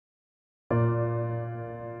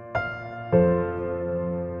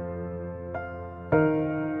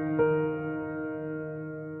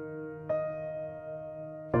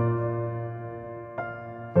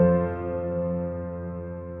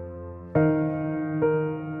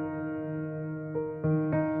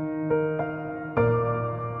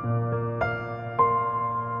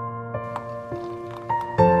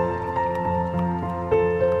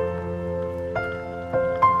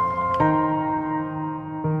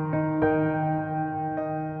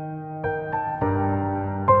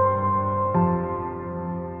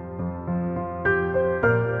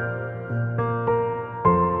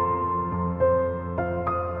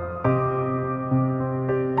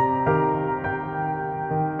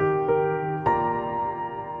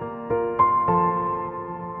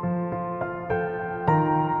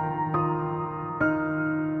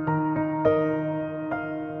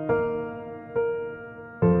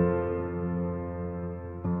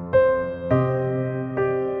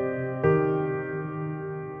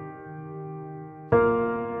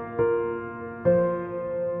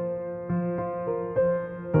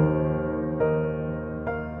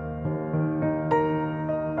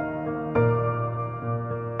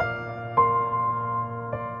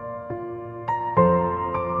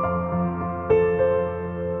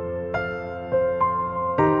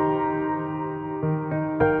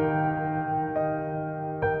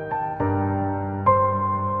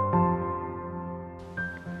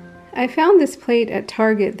I found this plate at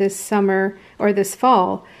Target this summer, or this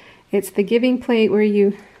fall. It's the giving plate where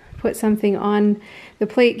you put something on the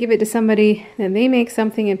plate, give it to somebody, then they make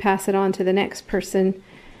something and pass it on to the next person.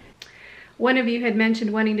 One of you had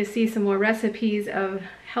mentioned wanting to see some more recipes of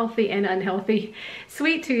healthy and unhealthy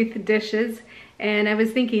sweet tooth dishes, and I was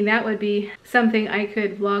thinking that would be something I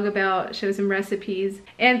could vlog about, show some recipes,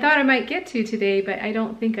 and thought I might get to today, but I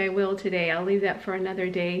don't think I will today. I'll leave that for another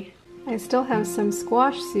day. I still have some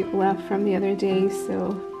squash soup left from the other day,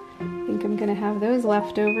 so I think I'm gonna have those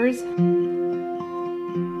leftovers.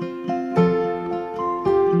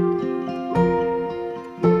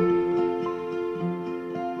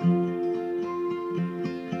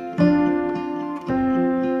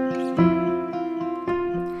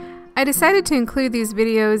 I decided to include these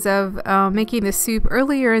videos of making the soup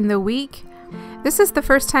earlier in the week. This is the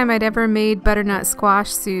first time I'd ever made butternut squash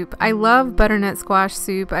soup. I love butternut squash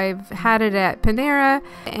soup. I've had it at Panera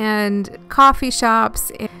and coffee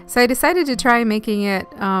shops. So I decided to try making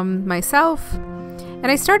it myself. And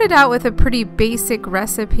I started out with a pretty basic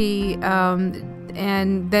recipe,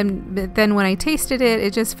 and then when I tasted it,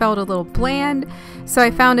 it just felt a little bland. So I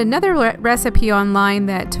found another recipe online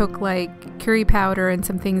that took like curry powder and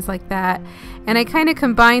some things like that. And I kind of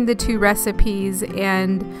combined the two recipes,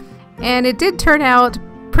 and it did turn out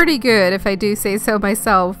pretty good, if I do say so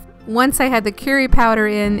myself. Once I had the curry powder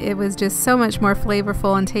in, it was just so much more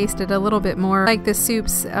flavorful and tasted a little bit more like the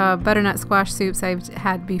soups, butternut squash soups I've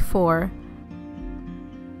had before.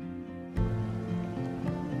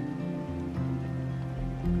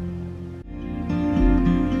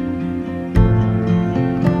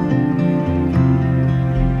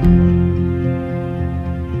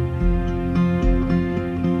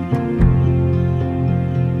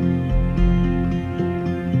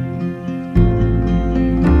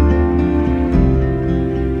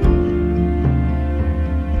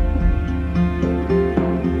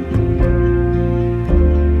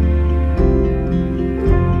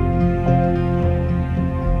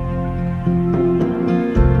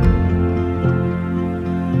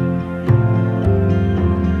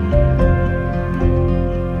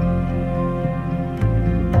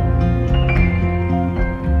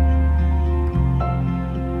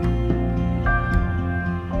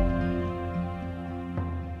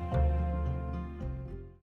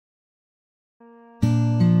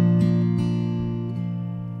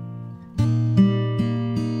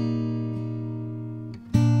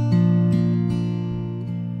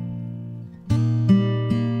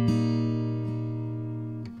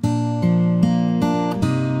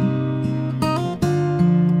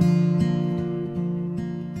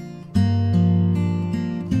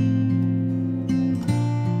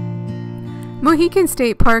 Mohican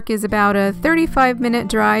State Park is about a 35-minute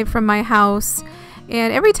drive from my house,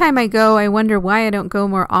 and every time I go I wonder why I don't go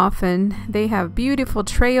more often. They have beautiful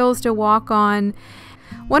trails to walk on.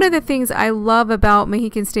 One of the things I love about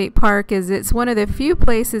Mohican State Park is it's one of the few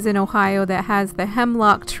places in Ohio that has the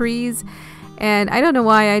hemlock trees, and I don't know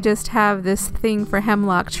why, I just have this thing for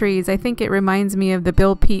hemlock trees. I think it reminds me of the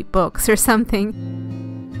Bill Peet books or something.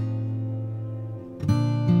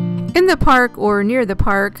 In the park, or near the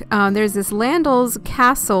park, there's this Landell's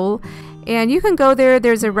Castle, and you can go there.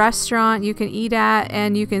 There's a restaurant you can eat at,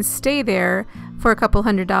 and you can stay there for a couple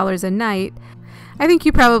 $100s a night. I think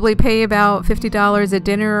you probably pay about $50 a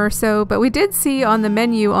dinner or so, but we did see on the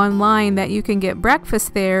menu online that you can get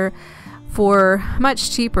breakfast there for much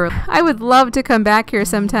cheaper. I would love to come back here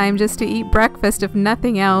sometime just to eat breakfast, if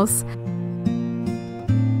nothing else.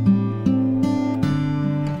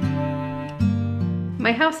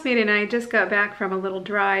 My housemate and I just got back from a little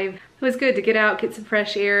drive. It was good to get out, get some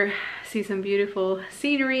fresh air, see some beautiful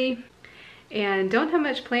scenery, and don't have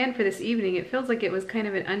much planned for this evening. It feels like it was kind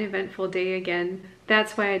of an uneventful day again.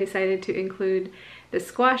 That's why I decided to include the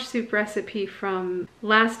squash soup recipe from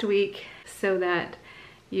last week, so that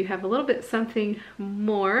you have a little bit something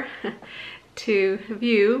more to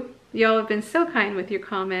view. Y'all have been so kind with your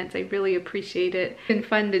comments. I really appreciate it. It's been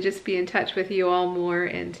fun to just be in touch with you all more,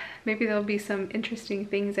 and maybe there'll be some interesting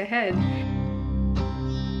things ahead.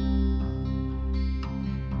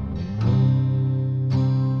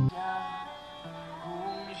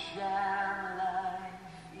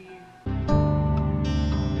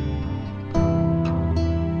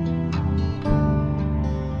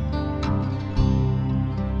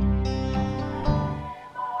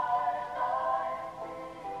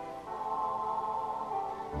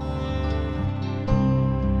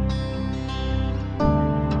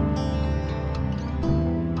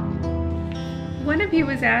 One of you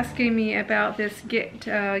was asking me about this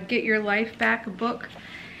Get Your Life Back book.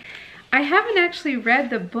 I haven't actually read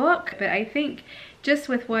the book, but I think just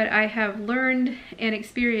with what I have learned and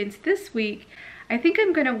experienced this week, I think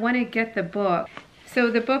I'm going to want to get the book.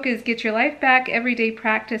 So the book is Get Your Life Back, Everyday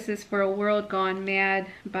Practices for a World Gone Mad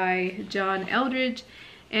by John Eldredge.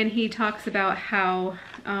 And he talks about how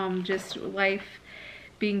just life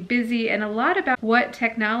being busy and a lot about what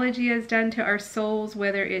technology has done to our souls,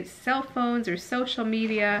 whether it's cell phones or social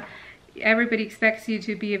media. Everybody expects you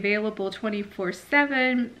to be available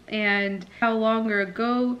 24/7, and how long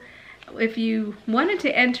ago, if you wanted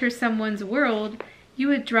to enter someone's world, you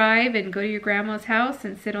would drive and go to your grandma's house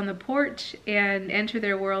and sit on the porch and enter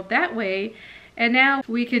their world that way. And now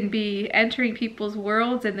we can be entering people's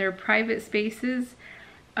worlds and their private spaces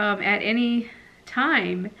at any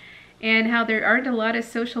time, and how there aren't a lot of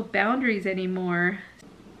social boundaries anymore.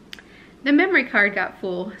 The memory card got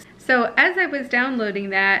full. So as I was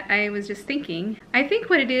downloading that, I was just thinking, I think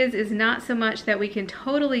what it is not so much that we can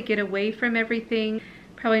totally get away from everything.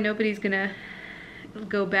 Probably nobody's gonna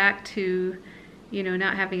go back to, you know,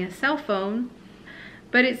 not having a cell phone.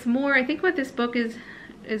 But it's more, I think what this book is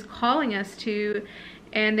calling us to,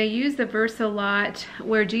 and they use the verse a lot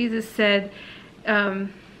where Jesus said,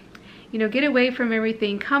 you know, get away from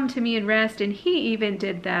everything, come to me and rest, and he even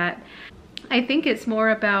did that. I think it's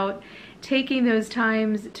more about taking those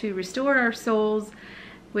times to restore our souls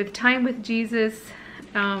with time with Jesus,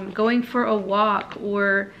 going for a walk,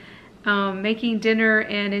 or making dinner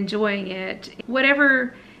and enjoying it.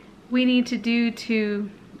 Whatever we need to do to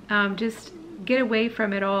just get away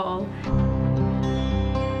from it all.